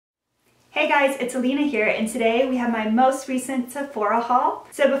Hey guys, it's Alina here, and today we have my most recent Sephora haul.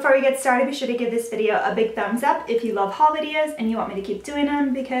 So before we get started, be sure to give this video a big thumbs up if you love haul videos and you want me to keep doing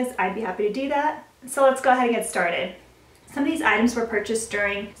them, because I'd be happy to do that. So let's go ahead and get started. Some of these items were purchased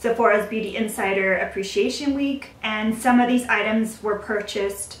during Sephora's Beauty Insider Appreciation Week, and some of these items were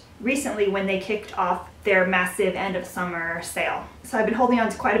purchased recently when they kicked off their massive end of summer sale. So I've been holding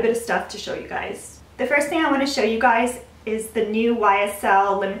on to quite a bit of stuff to show you guys. The first thing I want to show you guys is the new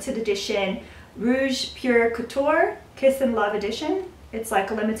YSL limited edition Rouge Pure Couture Kiss and Love edition. It's like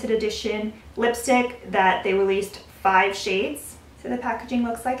a limited edition lipstick that they released 5 shades. So the packaging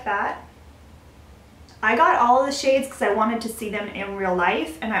looks like that. I got all of the shades because I wanted to see them in real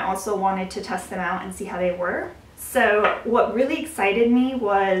life, and I also wanted to test them out and see how they were. So what really excited me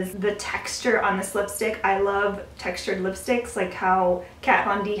was the texture on this lipstick. I love textured lipsticks, like how Kat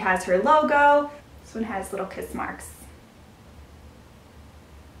Von D has her logo. This one has little kiss marks.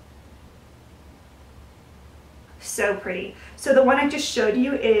 So pretty. So the one I just showed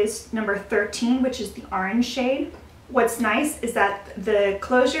you is number 13, which is the orange shade. What's nice is that the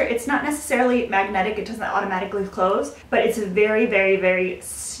closure, it's not necessarily magnetic, it doesn't automatically close, but it's a very, very, very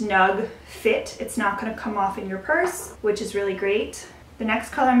snug fit. It's not going to come off in your purse, which is really great. The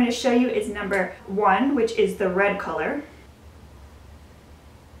next color I'm going to show you is number 1, which is the red color.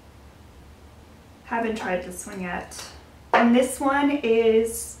 Haven't tried this one yet. And this one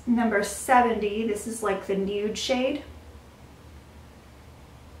is number 70. This is like the nude shade.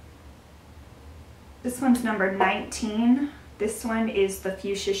 This one's number 19. This one is the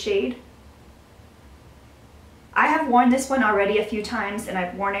fuchsia shade. I have worn this one already a few times, and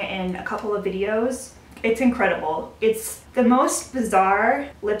I've worn it in a couple of videos. It's incredible. It's the most bizarre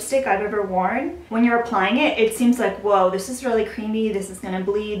lipstick I've ever worn. When you're applying it, it seems like, whoa, this is really creamy, this is gonna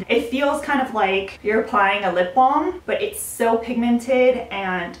bleed. It feels kind of like you're applying a lip balm, but it's so pigmented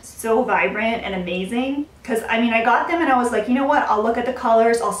and so vibrant and amazing. Because I mean, I got them and I was like, you know what, I'll look at the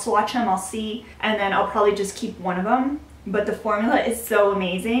colors, I'll swatch them, I'll see, and then I'll probably just keep one of them. But the formula is so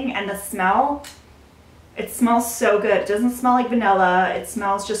amazing, and the smell, it smells so good. It doesn't smell like vanilla, it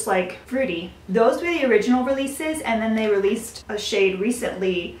smells just like fruity. Those were the original releases, and then they released a shade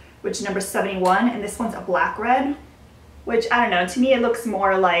recently, which is number 71, and this one's a black red, which, I don't know, to me it looks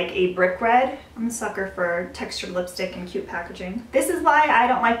more like a brick red. I'm a sucker for textured lipstick and cute packaging. This is why I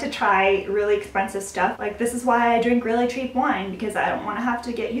don't like to try really expensive stuff. Like, this is why I drink really cheap wine, because I don't want to have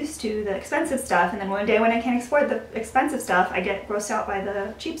to get used to the expensive stuff, and then one day when I can't afford the expensive stuff, I get grossed out by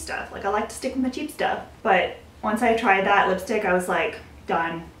the cheap stuff. Like, I like to stick with the cheap stuff. But once I tried that lipstick, I was like,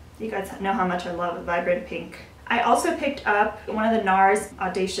 done. You guys know how much I love vibrant pink. I also picked up one of the NARS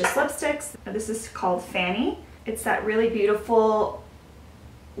Audacious lipsticks. This is called Fanny. It's that really beautiful,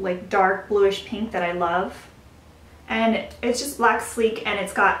 like, dark bluish pink that I love. And it's just black sleek, and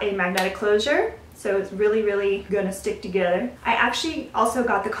it's got a magnetic closure, so it's really, really gonna stick together. I actually also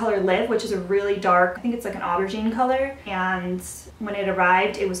got the color Live, which is a really dark, I think it's like an aubergine color, and when it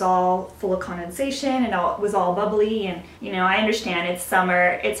arrived, it was all full of condensation and it was all bubbly. And you know, I understand it's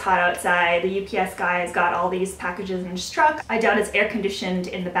summer, it's hot outside, the UPS guy has got all these packages in his truck. I doubt it's air conditioned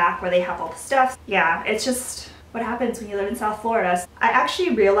in the back where they have all the stuff. Yeah, it's just what happens when you live in South Florida. I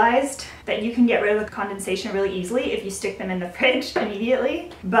actually realized that you can get rid of the condensation really easily if you stick them in the fridge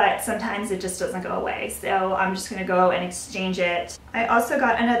immediately, but sometimes it just doesn't go away, so I'm just gonna go and exchange it. I also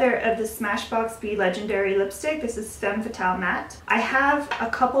got another of the Smashbox Be Legendary lipstick. This is Femme Fatale Matte. I have a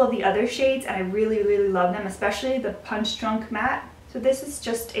couple of the other shades, and I really, really love them, especially the Punch Drunk Matte. So this is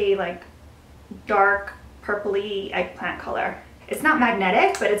just a like dark purpley eggplant color. It's not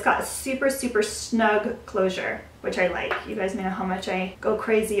magnetic, but it's got a super, super snug closure, which I like. You guys know how much I go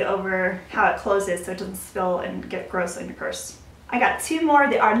crazy over how it closes so it doesn't spill and get gross on your purse. I got 2 more of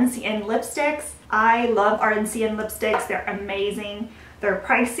the Ardency Inn lipsticks. I love Ardency Inn lipsticks. They're amazing. They're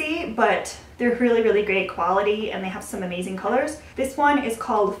pricey, but they're really, really great quality, and they have some amazing colors. This one is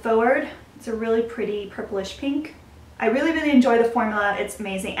called Forward. It's a really pretty purplish pink. I really, really enjoy the formula. It's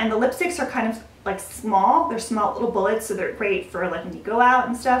amazing. And the lipsticks are kind of like small. They're small little bullets, so they're great for like when you go out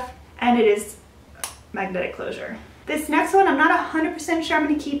and stuff. And it is magnetic closure. This next one, I'm not 100% sure I'm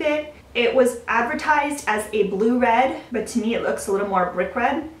going to keep it. It was advertised as a blue red, but to me it looks a little more brick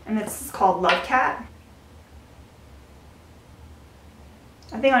red. And this is called Love Cat.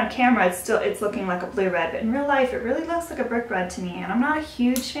 I think on camera it's looking like a blue red, but in real life it really looks like a brick red to me, and I'm not a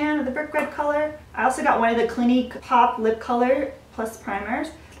huge fan of the brick red color. I also got one of the Clinique Pop Lip Color Plus primers.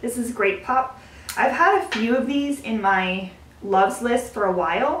 This is Great Pop. I've had a few of these in my loves list for a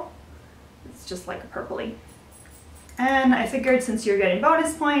while. It's just like a purpley. And I figured since you're getting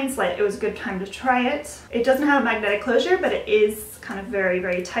bonus points, like it was a good time to try it. It doesn't have a magnetic closure, but it is kind of very,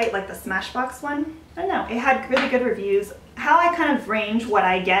 very tight like the Smashbox one. I don't know, it had really good reviews. How I kind of range what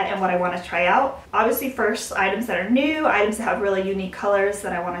I get and what I want to try out. Obviously first, items that are new, items that have really unique colors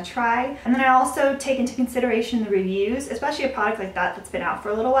that I want to try. And then I also take into consideration the reviews, especially a product like that that's been out for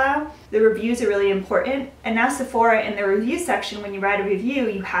a little while. The reviews are really important. And now Sephora, in the review section, when you write a review,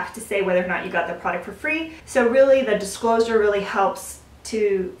 you have to say whether or not you got the product for free. So really the disclosure really helps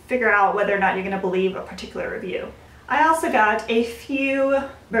to figure out whether or not you're going to believe a particular review. I also got a few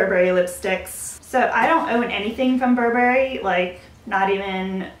Burberry lipsticks. So I don't own anything from Burberry, like not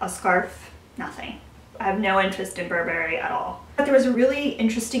even a scarf, nothing. I have no interest in Burberry at all. But there was a really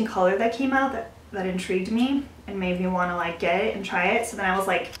interesting color that came out that intrigued me and made me want to like get it and try it. So then I was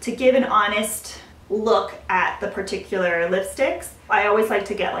like, to give an honest look at the particular lipsticks, I always like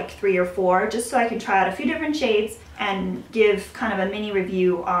to get like 3 or 4 just so I can try out a few different shades and give kind of a mini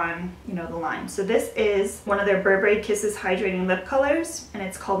review on, you know, the line. So this is one of their Burberry Kisses hydrating lip colors and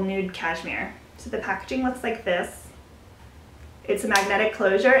it's called Nude Cashmere. So the packaging looks like this. It's a magnetic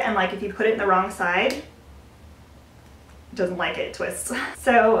closure and like if you put it in the wrong side, it doesn't like it, it twists.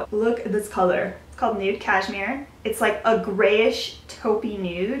 So look at this color. It's called Nude Cashmere. It's like a grayish taupey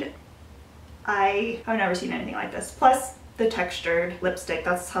nude. I've never seen anything like this. Plus the textured lipstick,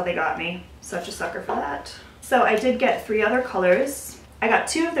 that's how they got me. Such a sucker for that. So I did get 3 other colors. I got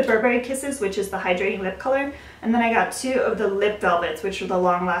 2 of the Burberry Kisses, which is the hydrating lip color, and then I got 2 of the Lip Velvets, which are the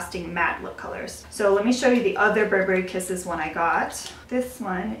long-lasting matte lip colors. So let me show you the other Burberry Kisses one I got. This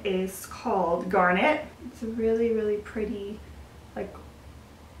one is called Garnet. It's a really, really pretty, like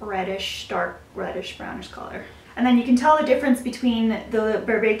reddish, dark reddish brownish color. And then you can tell the difference between the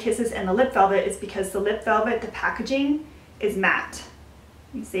Burberry Kisses and the Lip Velvet is because the Lip Velvet, the packaging is matte.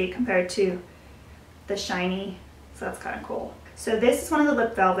 You see, compared to the shiny, so that's kind of cool. So this is one of the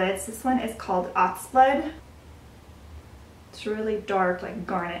Lip Velvets. This one is called Oxblood. It's really dark, like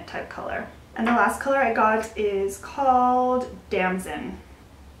garnet type color. And the last color I got is called Damson.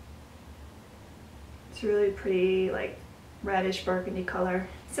 It's really pretty, like reddish burgundy color.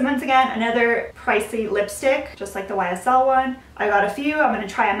 So once again, another pricey lipstick, just like the YSL one. I got a few, I'm gonna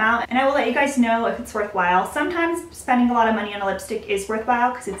try them out, and I will let you guys know if it's worthwhile. Sometimes spending a lot of money on a lipstick is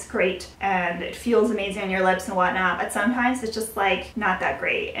worthwhile because it's great and it feels amazing on your lips and whatnot, but sometimes it's just like not that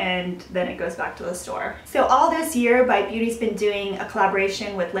great and then it goes back to the store. So all this year, Bite Beauty's been doing a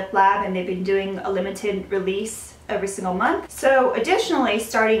collaboration with Lip Lab and they've been doing a limited release every single month. So additionally,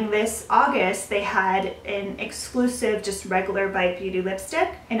 starting this August, they had an exclusive just regular Bite Beauty lipstick.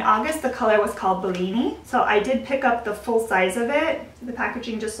 In August, the color was called Bellini. So I did pick up the full size of it. The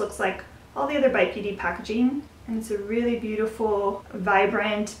packaging just looks like all the other Bite Beauty packaging. And it's a really beautiful,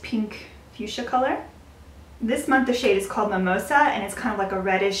 vibrant pink fuchsia color. This month the shade is called Mimosa and it's kind of like a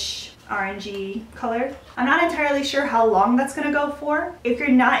reddish orangey color. I'm not entirely sure how long that's gonna go for. If you're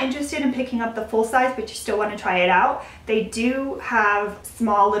not interested in picking up the full size but you still want to try it out, they do have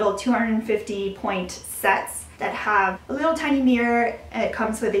small little 250 point sets that have a little tiny mirror, and it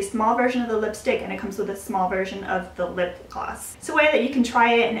comes with a small version of the lipstick and it comes with a small version of the lip gloss. It's a way that you can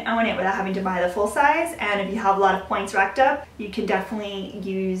try it and own it without having to buy the full size, and if you have a lot of points racked up, you can definitely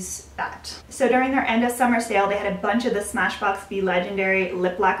use that. So during their end of summer sale, they had a bunch of the Smashbox Be Legendary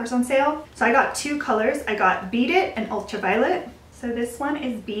lip lacquers on sale. So I got 2 colors. I got Beat It and Ultraviolet. So this one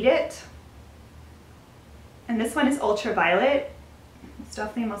is Beat It and this one is Ultraviolet. I'm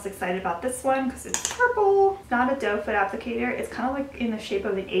definitely most excited about this one because it's purple. It's not a doe foot applicator. It's kind of like in the shape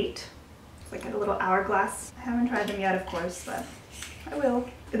of an 8. It's like a little hourglass. I haven't tried them yet, of course, but I will.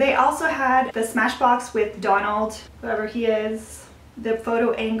 They also had the Smashbox with Donald, whoever he is, the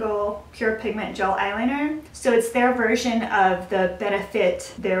Photo Angle Pure Pigment Gel Eyeliner. So it's their version of the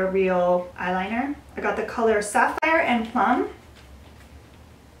Benefit Their Real eyeliner. I got the color Sapphire and Plum.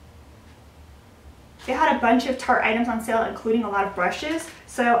 They had a bunch of Tarte items on sale, including a lot of brushes.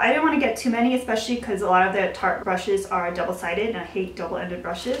 So I didn't want to get too many, especially because a lot of the Tarte brushes are double-sided and I hate double-ended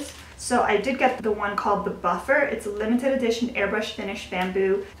brushes. So I did get the one called the Buffer. It's a limited edition airbrush finish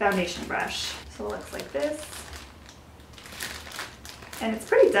bamboo foundation brush. So it looks like this. And it's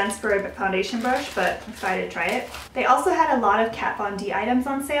pretty dense for a foundation brush, but I'm excited to try it. They also had a lot of Kat Von D items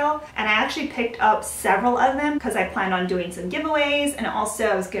on sale, and I actually picked up several of them because I planned on doing some giveaways, and also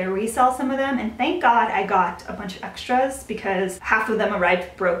I was going to resell some of them, and thank God I got a bunch of extras because half of them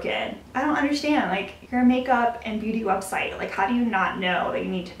arrived broken. I don't understand, like, you're a makeup and beauty website, like how do you not know that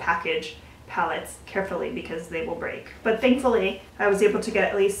you need to package palettes carefully because they will break? But thankfully I was able to get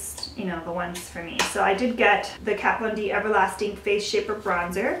at least, you know, the ones for me. So I did get the Kat Von D Everlasting Face Shaper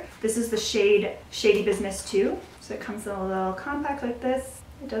Bronzer. This is the shade Shady Business 2. So it comes in a little compact like this.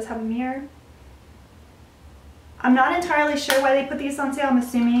 It does have a mirror. I'm not entirely sure why they put these on sale. I'm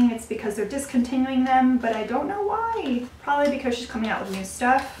assuming it's because they're discontinuing them, but I don't know why. Probably because she's coming out with new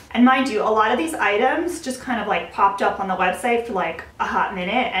stuff. And mind you, a lot of these items just kind of like popped up on the website for like a hot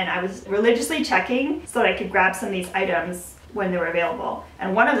minute, and I was religiously checking so that I could grab some of these items when they were available.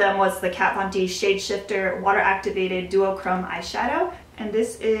 And one of them was the Kat Von D Shade Shifter Water Activated Duochrome Eyeshadow. And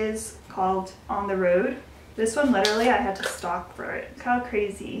this is called On the Road. This one literally I had to stock for it. Look how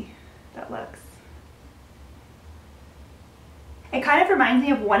crazy that looks. It kind of reminds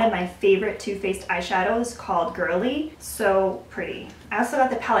me of one of my favorite Too Faced eyeshadows called Girly. So pretty. I also got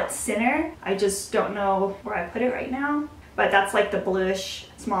the palette Sinner. I just don't know where I put it right now, but that's like the bluish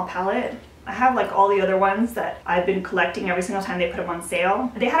small palette. I have like all the other ones that I've been collecting every single time they put them on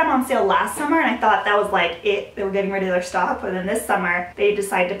sale. They had them on sale last summer and I thought that was like it. They were getting rid of their stock, but then this summer they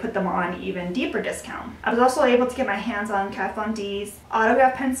decided to put them on even deeper discount. I was also able to get my hands on Kat Von D's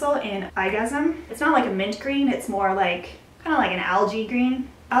Autograph Pencil in Eyegasm. It's not like a mint green, it's more like kind of like an algae green.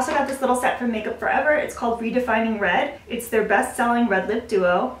 I also got this little set from Makeup Forever. It's called Redefining Red. It's their best-selling red lip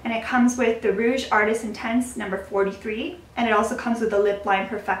duo, and it comes with the Rouge Artist Intense number 43, and it also comes with the Lip Line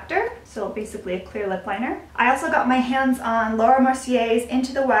Perfector, so basically a clear lip liner. I also got my hands on Laura Mercier's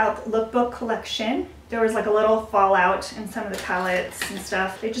Into the Wild lookbook collection. There was like a little fallout in some of the palettes and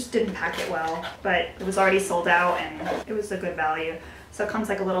stuff. They just didn't pack it well, but it was already sold out and it was a good value. So it comes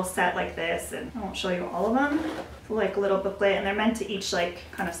like a little set like this, and I won't show you all of them. It's like a little booklet, and they're meant to each like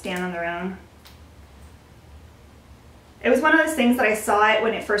kind of stand on their own. It was one of those things that I saw it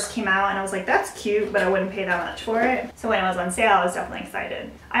when it first came out and I was like, that's cute, but I wouldn't pay that much for it. So when it was on sale, I was definitely excited.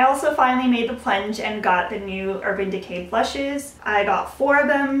 I also finally made the plunge and got the new Urban Decay blushes. I got 4 of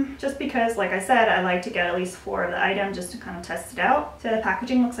them just because, like I said, I like to get at least 4 of the item just to kind of test it out. So the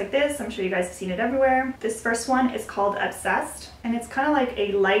packaging looks like this. I'm sure you guys have seen it everywhere. This first one is called Obsessed, and it's kind of like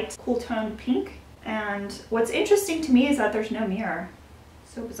a light, cool toned pink. And what's interesting to me is that there's no mirror.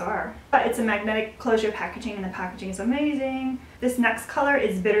 So bizarre. But it's a magnetic closure packaging and the packaging is amazing. This next color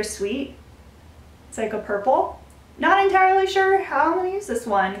is Bittersweet. It's like a purple. Not entirely sure how I'm gonna use this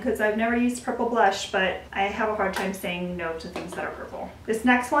one because I've never used purple blush, but I have a hard time saying no to things that are purple. This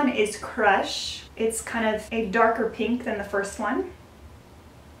next one is Crush. It's kind of a darker pink than the first one.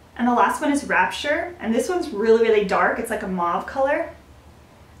 And the last one is Rapture. And this one's really, really dark. It's like a mauve color.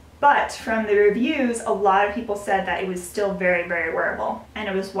 But from the reviews, a lot of people said that it was still very, very wearable. And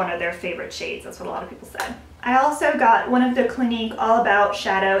it was one of their favorite shades. That's what a lot of people said. I also got one of the Clinique All About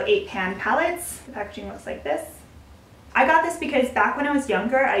Shadow 8-pan palettes. The packaging looks like this. I got this because back when I was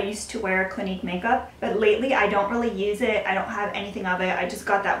younger, I used to wear Clinique makeup. But lately, I don't really use it. I don't have anything of it. I just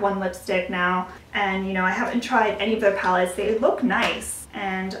got that one lipstick now. And you know, I haven't tried any of their palettes. They look nice.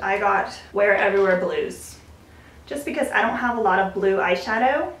 And I got Wear Everywhere Blues. Just because I don't have a lot of blue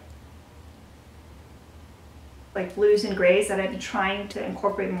eyeshadow. Like blues and grays, that I've been trying to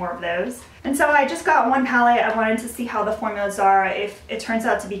incorporate more of those. And so I just got one palette. I wanted to see how the formulas are. If it turns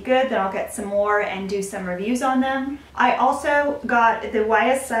out to be good, then I'll get some more and do some reviews on them. I also got the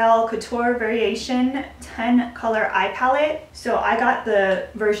YSL Couture Variation 10 color eye palette. So I got the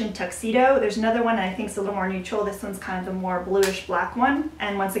version Tuxedo. There's another one that I think is a little more neutral. This one's kind of the more bluish black one.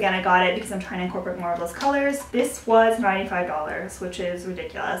 And once again, I got it because I'm trying to incorporate more of those colors. This was $95, which is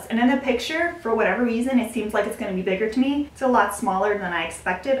ridiculous. And in the picture, for whatever reason, it seems like it's going to be bigger to me. It's a lot smaller than I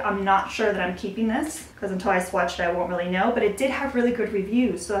expected. I'm not sure that I'm keeping this because until I swatched it, I won't really know, but it did have really good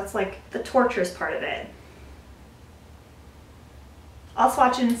reviews, so that's like the torturous part of it. I'll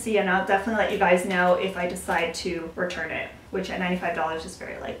swatch it and see, and I'll definitely let you guys know if I decide to return it, which at $95 is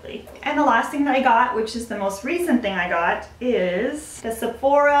very likely. And the last thing that I got, which is the most recent thing I got, is the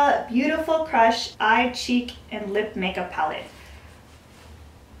Sephora Beautiful Crush Eye, Cheek, and Lip Makeup Palette.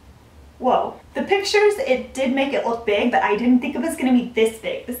 Whoa. The pictures, it did make it look big, but I didn't think it was gonna be this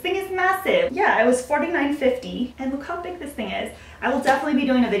big. This thing is massive. Yeah, it was $49.50, and look how big this thing is. I will definitely be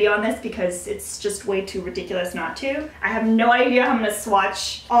doing a video on this because it's just way too ridiculous not to. I have no idea how I'm gonna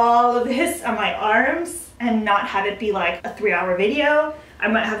swatch all of this on my arms and not have it be like a 3-hour video. I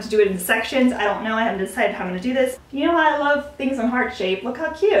might have to do it in sections. I don't know. I haven't decided how I'm gonna do this. You know how I love things in heart shape. Look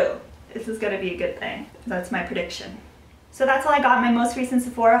how cute. This is gonna be a good thing. That's my prediction. So that's all I got in my most recent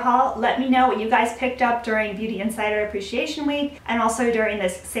Sephora haul. Let me know what you guys picked up during Beauty Insider Appreciation Week and also during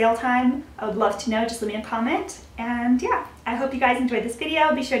this sale time. I would love to know. Just leave me a comment. And yeah, I hope you guys enjoyed this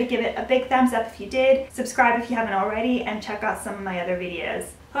video. Be sure to give it a big thumbs up if you did. Subscribe if you haven't already, and check out some of my other videos.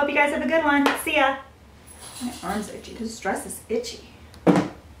 Hope you guys have a good one. See ya! My arms are itchy. This dress is itchy.